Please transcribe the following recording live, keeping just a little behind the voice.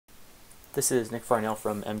This is Nick Farnell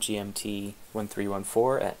from MGMT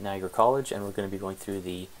 1314 at Niagara College, and we're going to be going through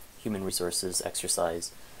the human resources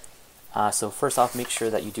exercise. So first off, make sure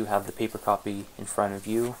that you do have the paper copy in front of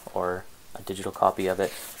you or a digital copy of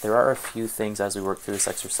it. There are a few things as we work through this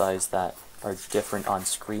exercise that are different on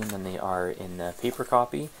screen than they are in the paper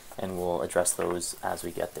copy, and we'll address those as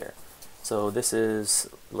we get there. So this is,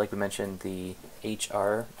 like we mentioned, the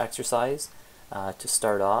HR exercise. To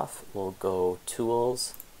start off, we'll go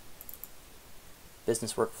Tools,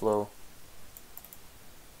 Business Workflow,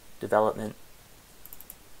 Development,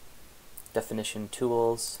 Definition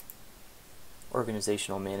Tools,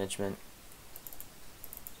 Organizational Management,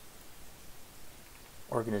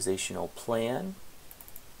 Organizational Plan,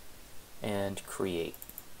 and Create.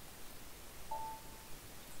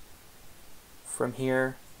 From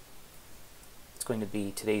here, it's going to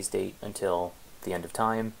be today's date until the end of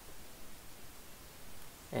time,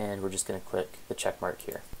 and we're just going to click the check mark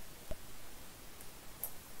here.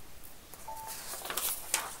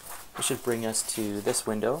 This should bring us to this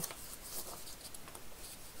window,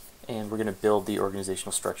 and we're going to build the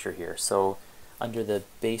organizational structure here. So under the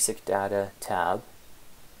Basic Data tab,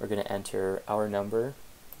 we're going to enter our number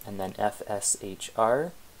and then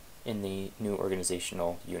FSHR in the new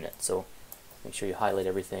organizational unit. So make sure you highlight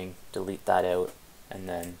everything, delete that out, and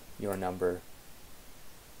then your number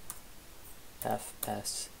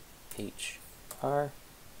FSHR,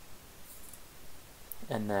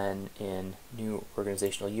 and then in new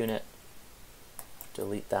organizational unit,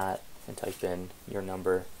 delete that and type in your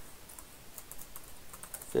number,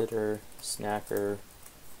 fitter, snacker,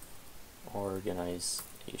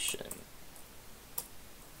 organization.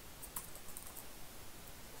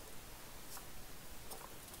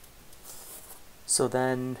 So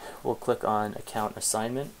then we'll click on account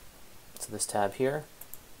assignment, so this tab here,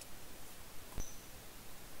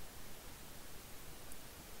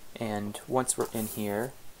 and once we're in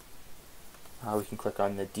here, we can click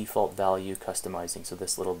on the default value customizing, so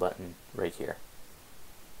this little button right here.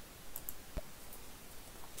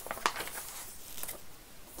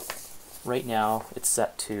 Right now it's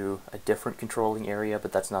set to a different controlling area,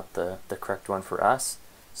 but that's not the correct one for us.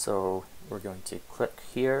 So we're going to click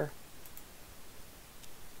here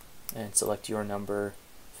and select your number,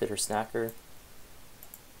 fitter snacker.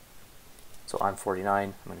 So I'm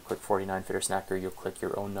 49, I'm going to click 49 fitter snacker, you'll click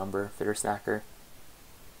your own number, fitter snacker.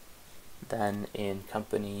 Then in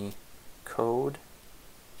company code,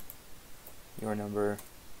 your number,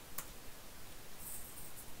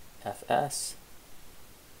 FS,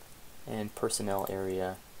 and personnel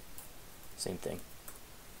area, same thing.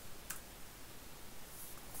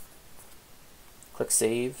 Click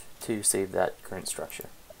Save to save that current structure.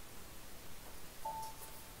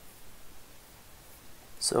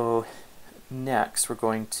 So next we're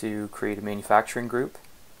going to create a manufacturing group.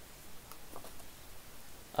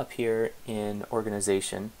 Up here in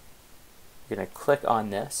organization, you're going to click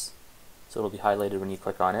on this, so it'll be highlighted when you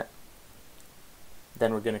click on it.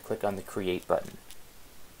 Then we're going to click on the Create button.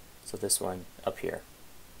 So this one up here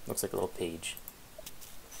looks like a little page.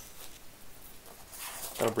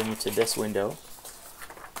 That'll bring you to this window,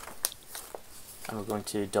 and we're going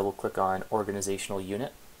to double click on organizational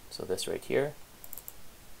unit, so this right here,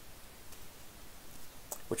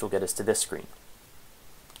 which will get us to this screen.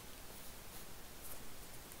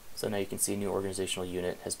 So now you can see a new organizational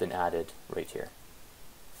unit has been added right here.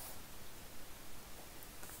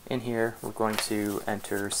 In here, we're going to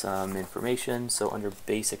enter some information. So under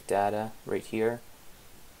Basic Data right here,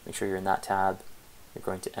 make sure you're in that tab. You're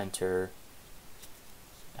going to enter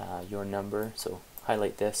your number. So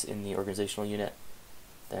highlight this in the organizational unit,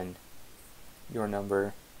 then your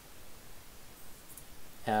number,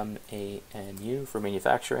 MANU for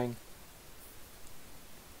manufacturing,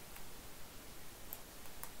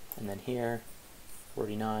 and then here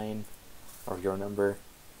 49, or your number,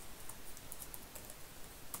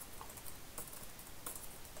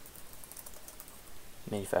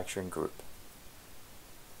 manufacturing group.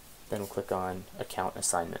 Then we'll click on account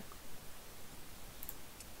assignment.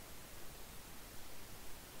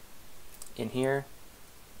 In here,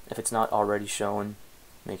 if it's not already shown,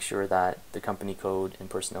 make sure that the company code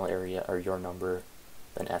and personnel area are your number,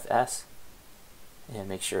 then FS, and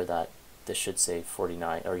make sure that this should say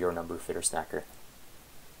 49 or your number, fitter snacker.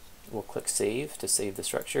 We'll click Save to save the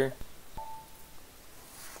structure,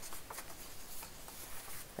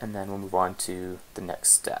 and then we'll move on to the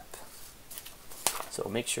next step. So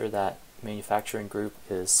make sure that manufacturing group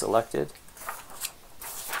is selected,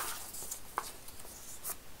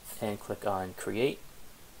 and click on Create,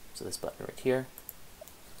 so this button right here.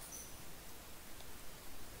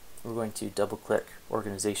 We're going to double click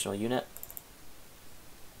organizational unit,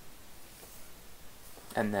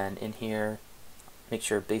 and then in here make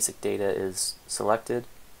sure basic data is selected,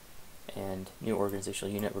 and new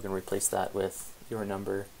organizational unit, we're going to replace that with your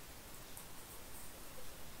number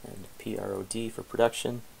and PROD for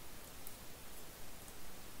production,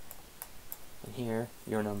 and here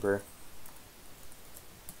your number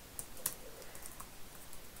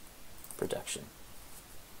production.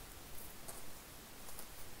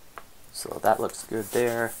 So that looks good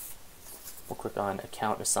there. We'll click on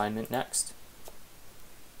account assignment next.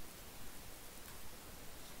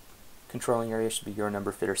 Controlling area should be your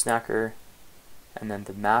number, fitter, snacker, and then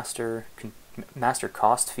the master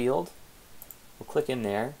cost field. We'll click in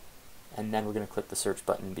there, and then we're going to click the search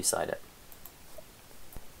button beside it.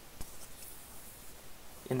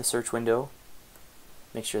 In the search window,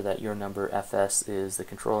 make sure that your number FS is the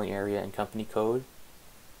controlling area and company code.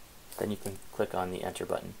 Then you can click on the enter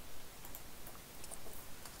button.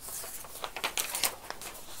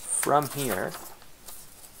 From here,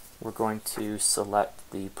 we're going to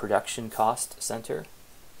select the production cost center.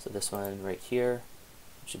 So this one right here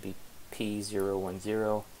should be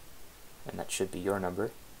P010, and that should be your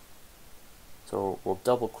number. So we'll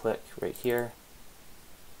double click right here,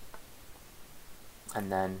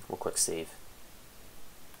 and then we'll click save.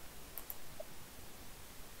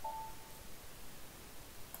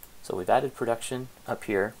 So we've added production up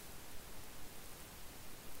here.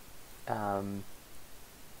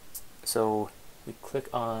 So we click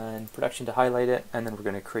on production to highlight it, and then we're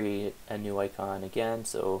going to create a new icon again.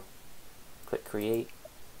 So click create,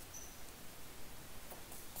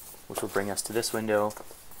 which will bring us to this window.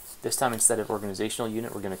 This time, instead of organizational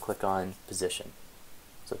unit, we're going to click on position.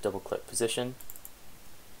 So double click position.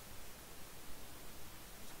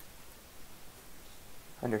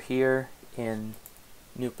 Under here in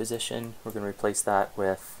new position, we're going to replace that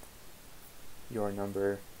with your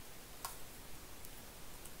number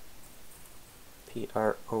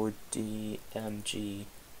PRODMGR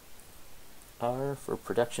for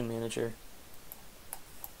production manager,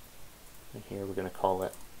 and here we're going to call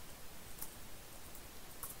it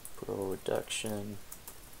production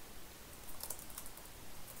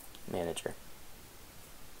manager.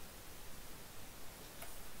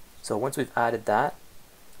 So once we've added that,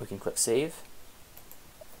 we can click save.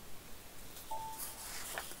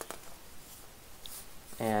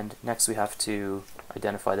 And next we have to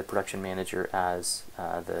identify the production manager as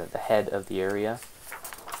the head of the area.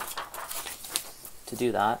 To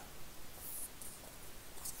do that,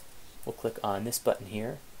 we'll click on this button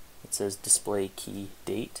here. It says display key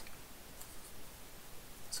date.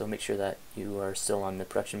 So make sure that you are still on the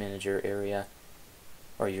production manager area,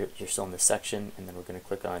 or you're still in the section, and then we're going to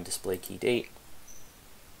click on display key date.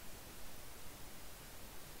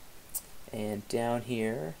 And down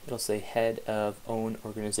here, it'll say head of own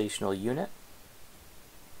organizational unit.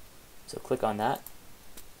 So click on that,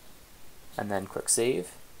 and then click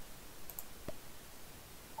save.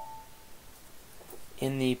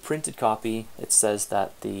 In the printed copy, it says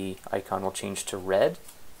that the icon will change to red.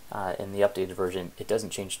 In the updated version, it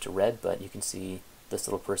doesn't change to red, but you can see this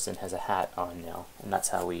little person has a hat on now, and that's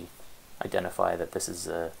how we identify that this is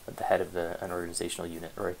the head of an organizational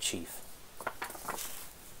unit, or a chief.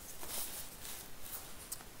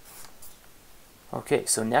 Okay,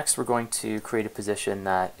 so next we're going to create a position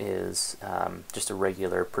that is just a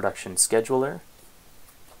regular production scheduler.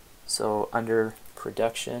 So under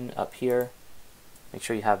production up here, make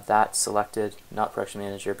sure you have that selected, not production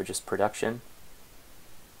manager, but just production.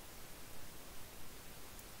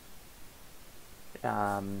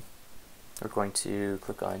 We're going to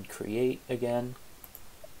click on create again.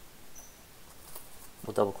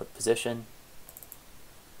 We'll double click position.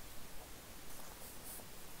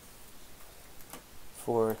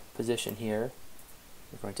 For position here,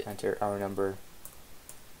 we're going to enter our number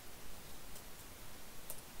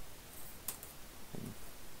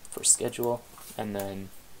for schedule, and then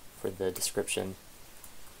for the description,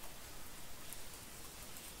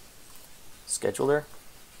 scheduler,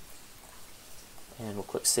 and we'll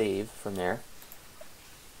click save from there.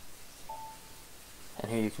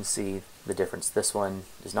 And here you can see the difference. This one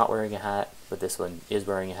is not wearing a hat, but this one is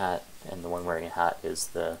wearing a hat, and the one wearing a hat is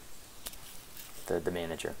the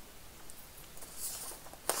manager.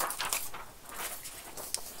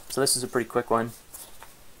 So this is a pretty quick one.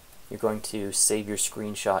 You're going to save your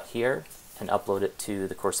screenshot here and upload it to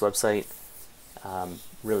the course website.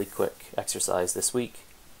 Really quick exercise this week.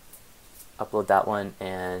 Upload that one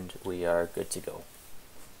and we are good to go.